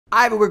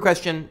I have a weird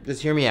question,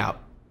 just hear me out.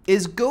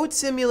 Is Goat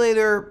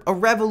Simulator a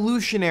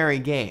revolutionary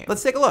game?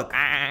 Let's take a look.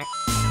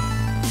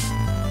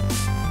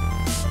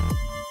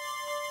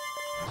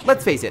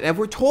 Let's face it, if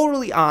we're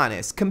totally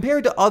honest,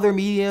 compared to other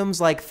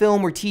mediums like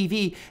film or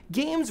TV,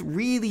 games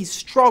really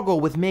struggle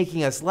with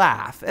making us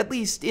laugh, at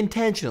least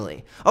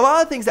intentionally. A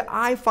lot of things that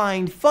I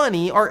find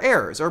funny are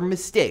errors or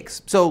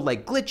mistakes. So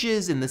like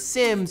glitches in The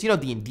Sims, you know,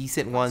 the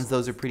indecent ones,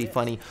 those are pretty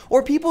funny.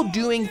 Or people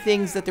doing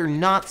things that they're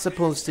not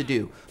supposed to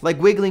do,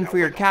 like wiggling for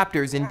your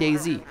captors in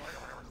DayZ,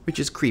 which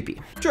is creepy.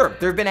 Sure,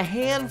 there have been a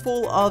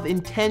handful of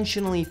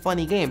intentionally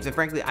funny games, and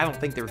frankly, I don't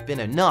think there have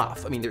been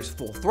enough. I mean, there's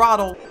Full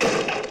Throttle.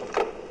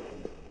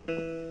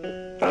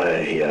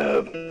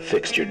 I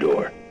fixed your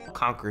door.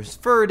 Conker's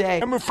Fur Day.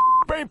 I'm a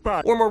paint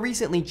pot. Or more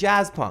recently,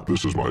 Jazz Punk.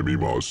 This is my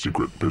Mima's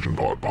secret pigeon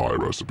pot pie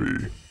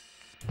recipe.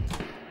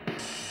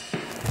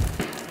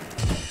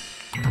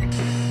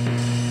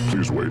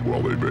 Please wait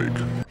while they bake.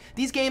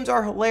 These games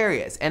are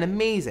hilarious and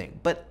amazing,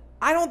 but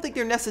I don't think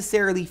they're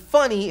necessarily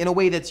funny in a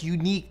way that's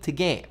unique to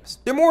games.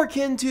 They're more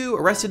akin to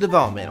Arrested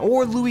Development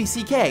or Louis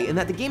C.K. in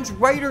that the game's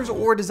writers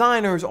or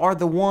designers are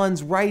the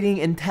ones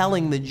writing and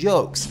telling the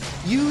jokes.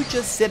 You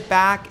just sit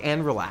back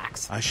and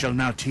relax. I shall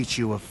now teach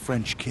you of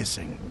French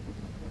kissing.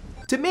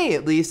 To me,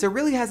 at least, there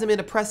really hasn't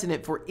been a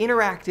precedent for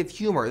interactive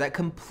humor that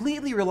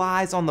completely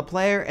relies on the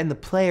player and the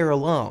player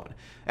alone.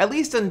 At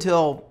least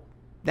until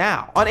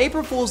now. On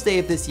April Fool's Day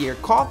of this year,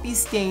 Coffee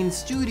Stain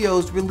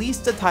Studios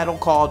released a title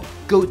called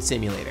Goat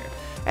Simulator.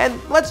 And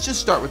let's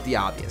just start with the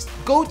obvious.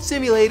 Goat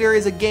Simulator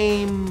is a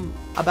game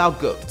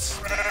about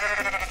goats.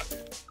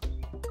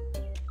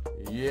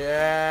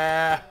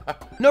 Yeah.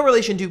 No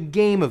relation to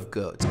Game of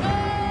Goats.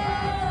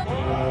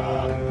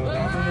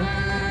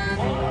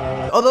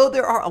 Although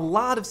there are a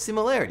lot of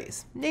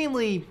similarities,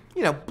 namely,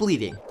 you know,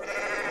 bleeding.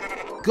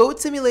 Goat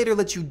Simulator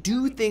lets you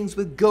do things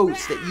with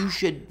goats that you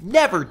should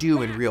never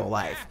do in real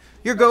life.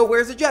 Your goat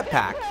wears a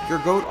jetpack. Your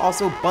goat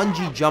also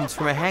bungee jumps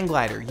from a hang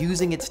glider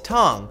using its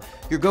tongue.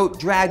 Your goat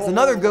drags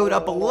another goat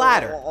up a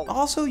ladder,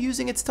 also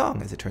using its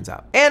tongue, as it turns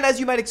out. And as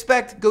you might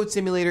expect, Goat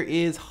Simulator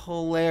is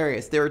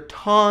hilarious. There are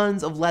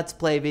tons of Let's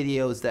Play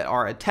videos that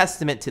are a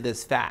testament to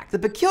this fact. The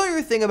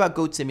peculiar thing about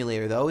Goat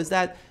Simulator, though, is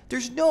that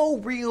there's no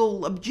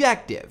real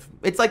objective.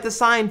 It's like the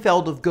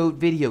Seinfeld of goat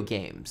video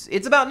games.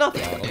 It's about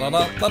nothing.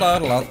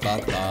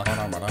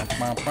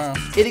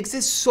 It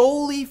exists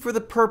solely for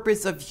the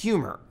purpose of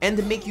humor and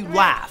to make you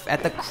laugh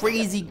at the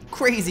crazy,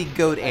 crazy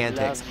goat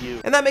antics.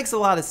 And that makes a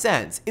lot of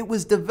sense. It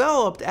was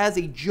developed as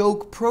a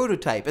joke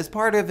prototype as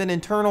part of an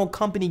internal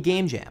company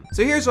game jam.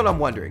 So here's what I'm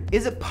wondering.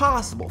 Is it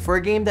possible for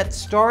a game that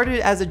started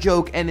as a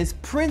joke and is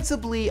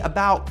principally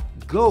about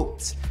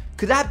goats?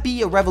 Could that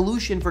be a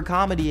revolution for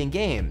comedy in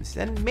games,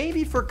 and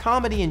maybe for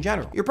comedy in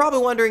general? You're probably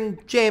wondering,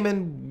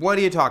 Jamin, what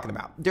are you talking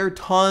about? There are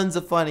tons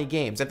of funny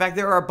games. In fact,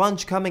 there are a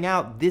bunch coming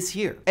out this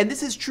year. And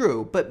this is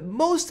true, but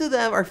most of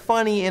them are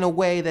funny in a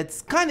way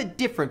that's kind of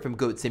different from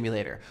Goat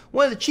Simulator.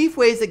 One of the chief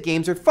ways that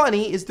games are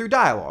funny is through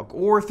dialogue,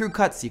 or through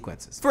cut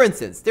sequences. For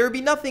instance, there would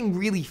be nothing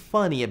really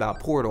funny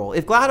about Portal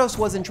if GLaDOS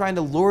wasn't trying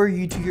to lure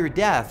you to your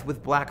death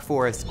with Black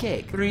Forest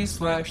cake.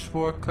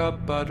 3/4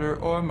 cup butter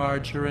or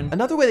margarine.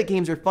 Another way that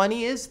games are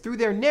funny is through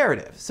their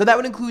narrative. So that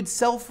would include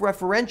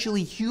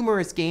self-referentially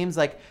humorous games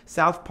like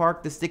South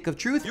Park: The Stick of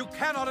Truth. You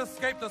cannot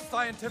escape the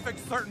scientific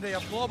certainty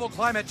of global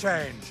climate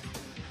change.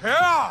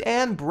 Yeah!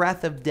 And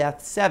Breath of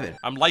Death 7.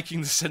 I'm liking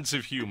the sense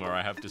of humor,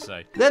 I have to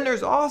say. Then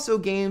there's also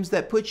games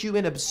that put you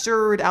in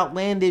absurd,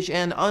 outlandish,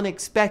 and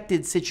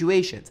unexpected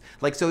situations,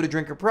 like Soda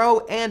Drinker Pro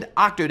and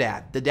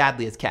Octodad, The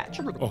Dadliest Catch.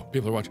 Oh,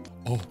 people are watching.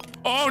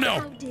 Oh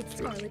no!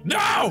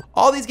 No!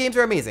 All these games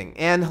are amazing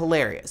and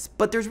hilarious,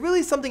 but there's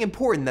really something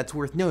important that's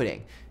worth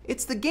noting.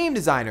 It's the game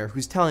designer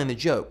who's telling the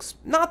jokes,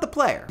 not the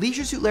player.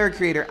 Leisure Suit Larry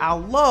creator Al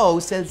Lowe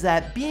says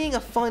that being a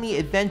funny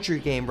adventure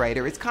game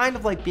writer is kind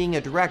of like being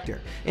a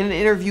director. In an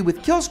interview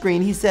with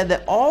Killscreen, he said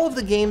that all of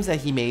the games that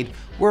he made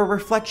were a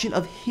reflection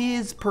of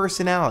his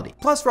personality.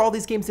 Plus, for all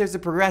these games, there's a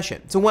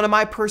progression. So one of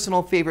my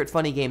personal favorite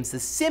funny games, The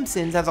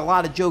Simpsons, has a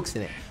lot of jokes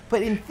in it.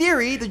 But in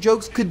theory, the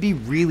jokes could be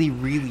really,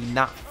 really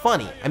not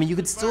funny. I mean, you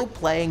could still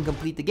play and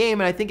complete the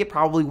game, and I think it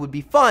probably would be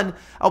fun,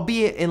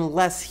 albeit in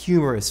less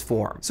humorous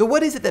form. So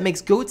what is it that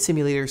makes Goat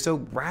Simulator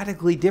so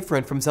radically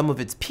different from some of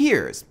its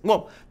peers?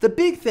 Well, the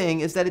big thing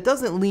is that it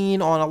doesn't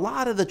lean on a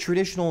lot of the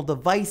traditional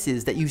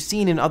devices that you've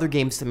seen in other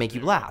games to make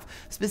you laugh.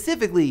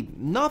 Specifically,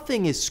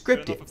 nothing is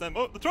scripted.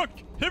 Oh, the truck!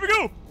 Here we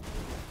go!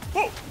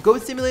 Whoa.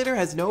 Goat Simulator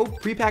has no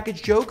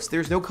prepackaged jokes,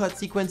 there's no cut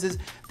sequences,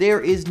 there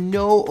is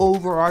no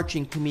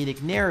overarching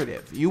comedic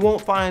narrative. You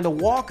won't find a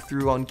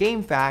walkthrough on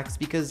GameFAQs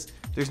because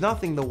there's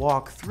nothing to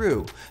walk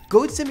through.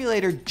 Goat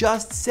Simulator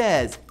just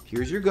says,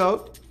 here's your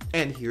goat,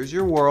 and here's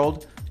your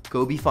world,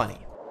 go be funny.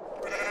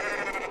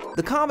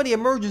 The comedy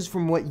emerges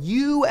from what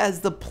you as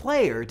the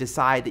player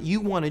decide that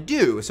you want to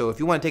do. So if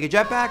you want to take a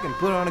jetpack and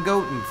put on a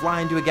goat and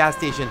fly into a gas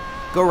station,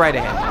 go right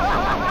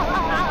ahead.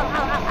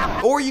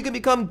 Or you can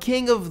become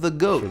king of the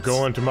goats. So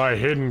go into my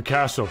hidden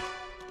castle,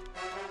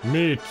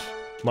 meet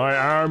my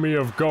army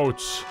of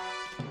goats,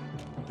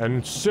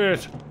 and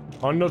sit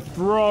On the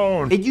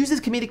throne. It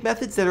uses comedic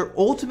methods that are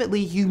ultimately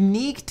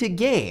unique to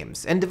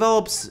games and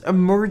develops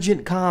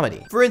emergent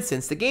comedy. For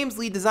instance, the game's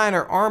lead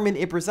designer Armin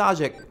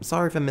Ibrasagic,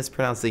 sorry if I'm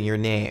mispronouncing your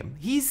name,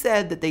 he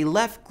said that they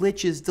left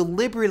glitches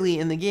deliberately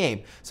in the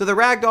game. So the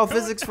ragdoll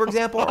physics, for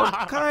example,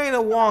 are kind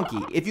of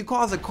wonky. If you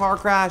cause a car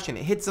crash and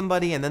it hits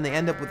somebody and then they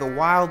end up with a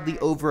wildly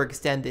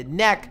overextended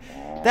neck,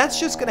 that's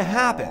just gonna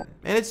happen,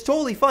 and it's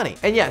totally funny.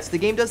 And yes, the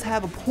game does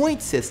have a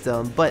point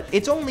system, but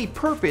its only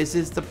purpose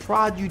is to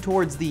prod you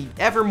towards the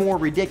ever more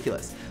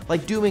ridiculous,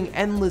 like doing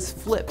endless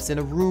flips in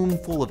a room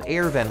full of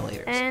air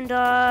ventilators. And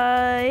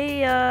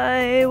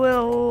I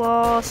will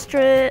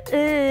ostrich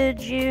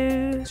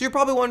you. So you're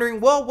probably wondering,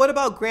 well, what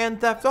about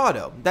Grand Theft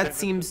Auto? That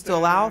seems to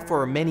allow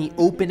for many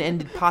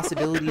open-ended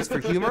possibilities for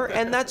humor,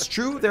 and that's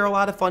true. There are a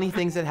lot of funny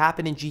things that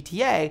happen in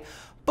GTA,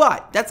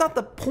 but that's not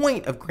the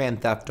point of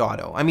Grand Theft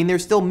Auto. I mean,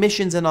 there's still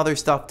missions and other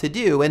stuff to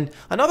do, and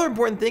another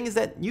important thing is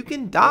that you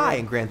can die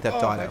in Grand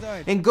Theft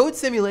Auto. In Goat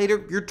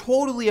Simulator, you're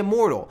totally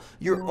immortal.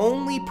 Your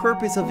only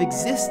purpose of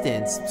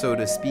existence, so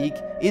to speak,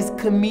 is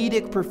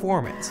comedic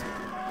performance.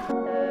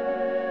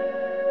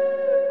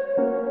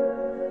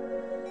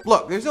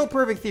 Look, there's no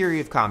perfect theory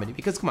of comedy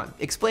because, come on,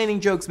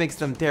 explaining jokes makes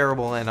them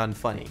terrible and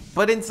unfunny.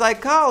 But in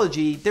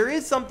psychology, there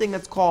is something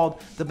that's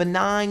called the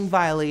benign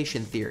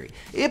violation theory.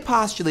 It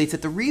postulates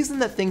that the reason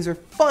that things are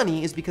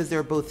funny is because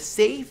they're both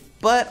safe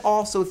but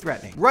also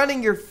threatening.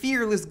 Running your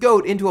fearless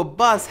goat into a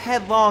bus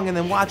headlong and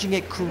then watching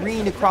it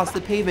careen across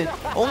the pavement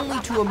only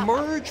to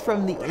emerge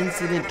from the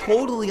incident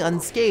totally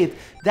unscathed,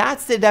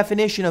 that's the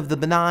definition of the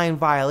benign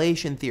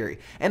violation theory.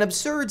 And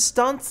absurd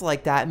stunts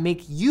like that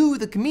make you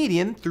the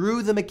comedian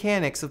through the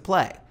mechanics of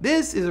play.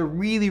 This is a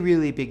really,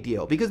 really big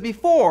deal because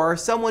before,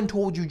 someone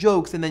told you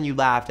jokes and then you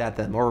laughed at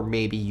them, or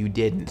maybe you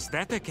didn't. Is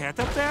that a cat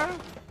up there?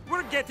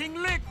 We're getting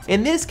licked.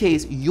 In this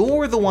case,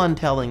 you're the one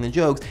telling the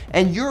jokes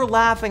and you're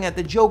laughing at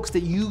the jokes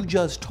that you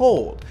just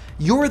told.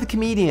 You're the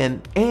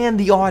comedian and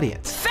the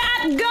audience.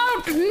 Fat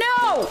goat,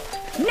 no!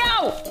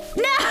 No!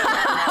 No!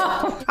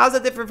 How's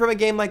that different from a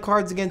game like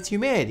Cards Against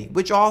Humanity,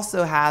 which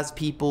also has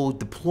people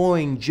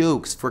deploying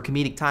jokes for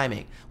comedic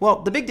timing?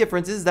 Well, the big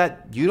difference is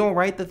that you don't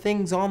write the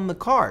things on the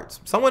cards.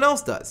 Someone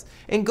else does.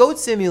 In Goat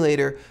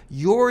Simulator,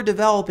 you're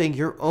developing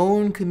your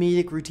own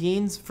comedic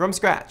routines from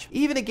scratch.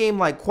 Even a game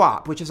like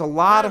Quap, which has a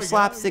lot of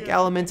slapstick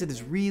elements and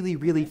is really,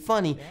 really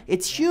funny,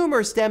 its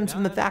humor stems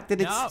from the fact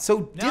that it's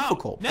so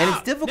difficult. And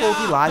its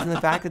difficulty lies in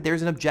the fact that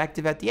there's an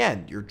objective at the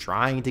end. You're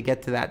trying to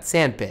get to that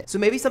sandpit. So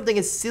maybe something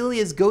as silly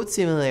as Goat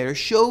Simulator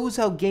shows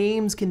how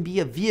games can be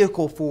a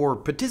vehicle for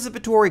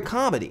participatory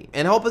comedy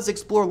and help us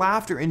explore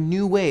laughter in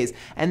new ways.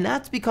 And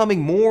that's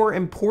becoming more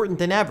important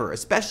than ever,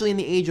 especially in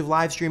the age of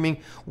live streaming,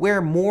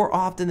 where more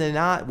often than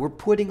not, we're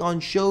putting on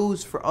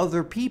shows for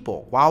other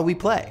people while we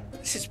play.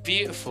 This is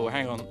beautiful.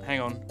 Hang on, hang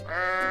on.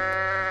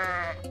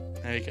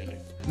 There you go.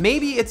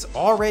 Maybe it's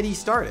already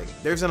starting.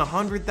 There's an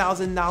 $100,000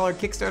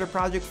 Kickstarter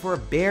project for a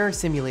bear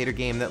simulator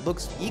game that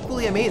looks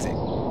equally amazing.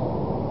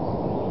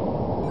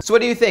 So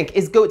what do you think?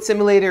 Is Goat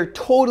Simulator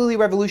totally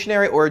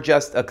revolutionary or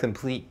just a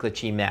complete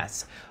glitchy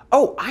mess?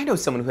 Oh, I know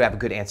someone who would have a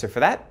good answer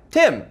for that.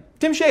 Tim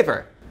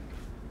Schafer.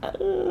 I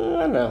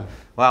don't know.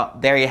 Well,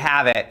 there you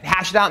have it.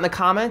 Hash it out in the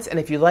comments, and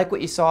if you like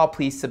what you saw,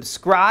 please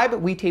subscribe.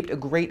 We taped a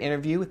great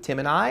interview with Tim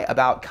and I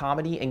about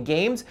comedy and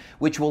games,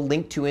 which we'll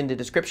link to in the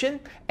description,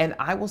 and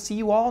I will see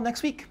you all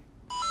next week.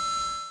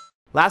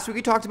 Last week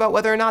we talked about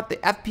whether or not the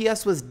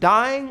FPS was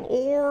dying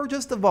or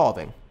just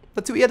evolving.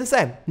 Let's see what he had to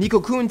say.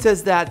 Nico Kuhn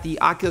says that the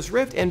Oculus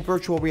Rift and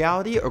virtual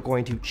reality are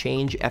going to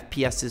change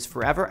FPSs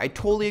forever. I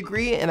totally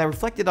agree, and I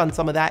reflected on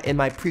some of that in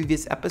my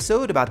previous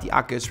episode about the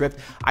Oculus Rift.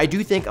 I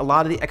do think a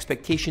lot of the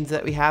expectations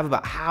that we have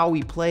about how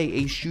we play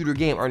a shooter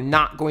game are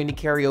not going to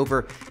carry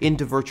over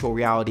into virtual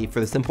reality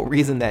for the simple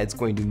reason that it's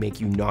going to make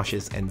you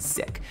nauseous and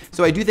sick.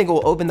 So I do think it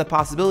will open the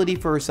possibility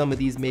for some of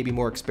these maybe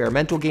more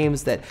experimental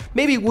games that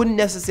maybe wouldn't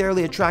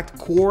necessarily attract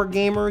core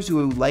gamers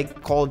who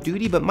like Call of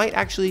Duty, but might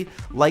actually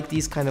like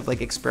these kind of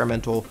like experimental,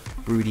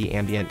 broody,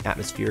 ambient,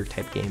 atmospheric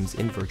type games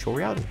in virtual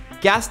reality.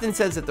 Gaston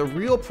says that the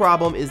real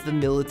problem is the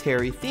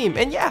military theme,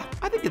 and yeah,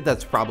 I think that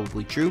that's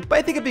probably true, but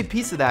I think a big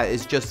piece of that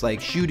is just like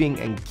shooting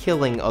and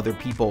killing other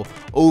people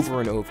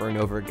over and over and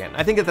over again.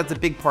 I think that that's a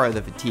big part of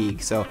the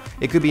fatigue, so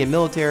it could be in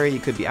military,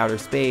 it could be outer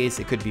space,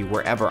 it could be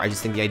wherever. I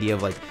just think the idea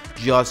of like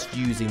just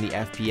using the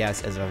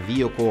FPS as a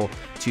vehicle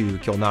to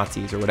kill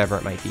Nazis or whatever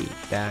it might be,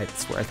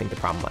 that's where I think the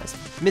problem lies.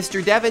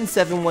 Mr.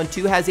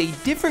 Devin712 has a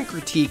different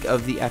critique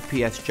of the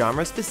FPS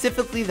genre,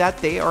 specifically that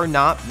they are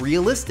not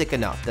realistic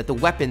enough, that the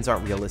weapons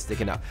aren't realistic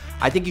enough.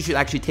 I think you should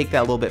actually take that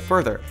a little bit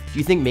further. Do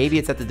you think maybe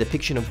it's that the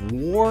depiction of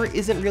war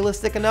isn't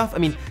realistic enough? I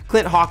mean,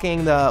 Clint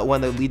Hawking,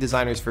 one of the lead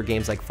designers for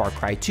games like Far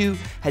Cry 2,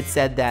 had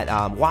said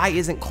that why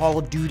isn't Call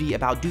of Duty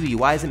about duty?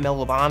 Why isn't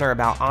Medal of Honor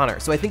about honor?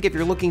 So I think if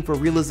you're looking for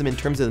realism in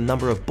terms of the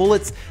number of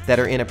bullets that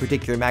are in a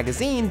particular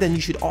magazine, then you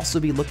should also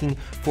be looking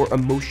for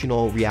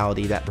emotional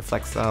reality that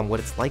reflects what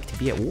it's like to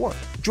be at war.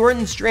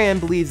 Jordan Strand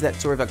believes that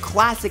sort of a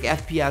classic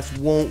FPS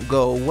won't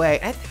go away.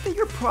 And I think that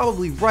you're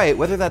probably right,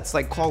 whether that's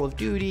like Call of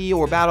Duty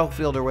or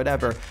Battlefield or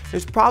whatever,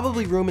 there's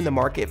probably room in the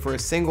market for a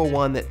single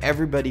one that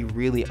everybody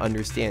really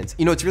understands.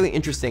 You know, it's really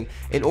interesting.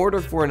 In order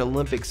for an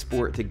Olympic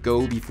sport to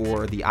go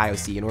before the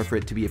IOC, in order for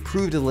it to be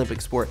approved as an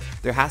Olympic sport,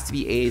 there has to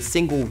be a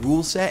single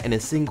rule set and a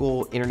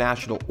single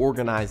international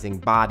organizing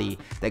body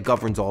that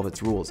governs all of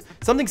its rules.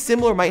 Something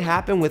similar might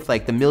happen with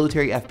like the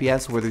military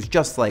FPS, where there's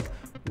just like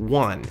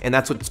one, and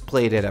that's what's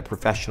played at a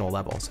professional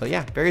level. So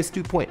yeah, very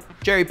astute point.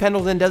 Jerry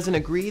Pendleton doesn't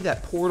agree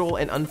that Portal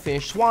and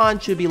Unfinished Swan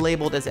should be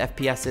labeled as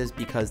FPSs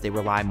because they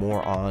rely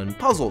more on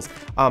puzzles.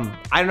 I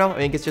don't know, I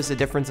think it's just a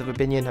difference of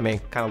opinion. I mean,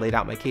 kind of laid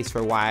out my case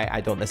for why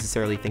I don't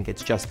necessarily think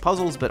it's just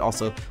puzzles, but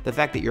also the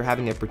fact that you're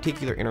having a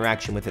particular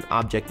interaction with an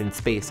object in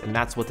space, and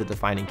that's what the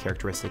defining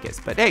characteristic is.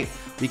 But hey,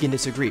 we can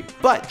disagree.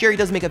 But Jerry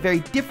does make a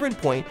very different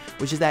point,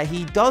 which is that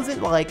he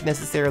doesn't like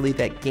necessarily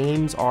that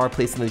games are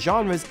placed in the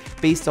genres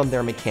based on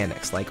their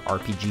mechanics, like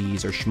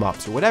RPGs or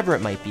shmups or whatever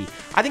it might be.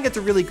 I think that's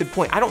a really good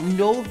point. I don't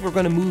know if we're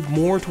going to move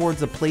more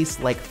towards a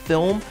place like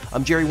film.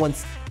 Jerry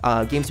wants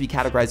games to be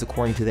categorized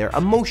according to their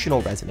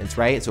emotional resonance,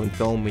 right? So in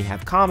film, we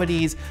have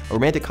comedies,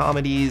 romantic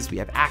comedies, we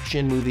have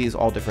action movies,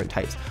 all different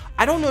types.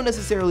 I don't know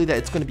necessarily that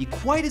it's going to be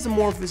quite as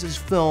amorphous as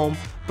film,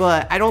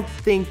 but I don't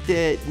think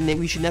that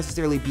we should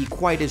necessarily be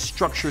quite as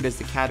structured as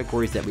the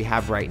categories that we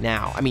have right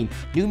now. I mean,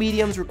 new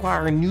mediums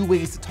require new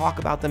ways to talk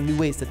about them, new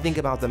ways to think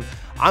about them.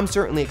 I'm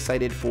certainly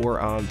excited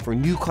for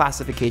new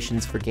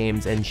classifications for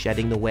games and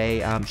shedding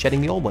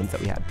the old ones that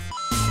we had.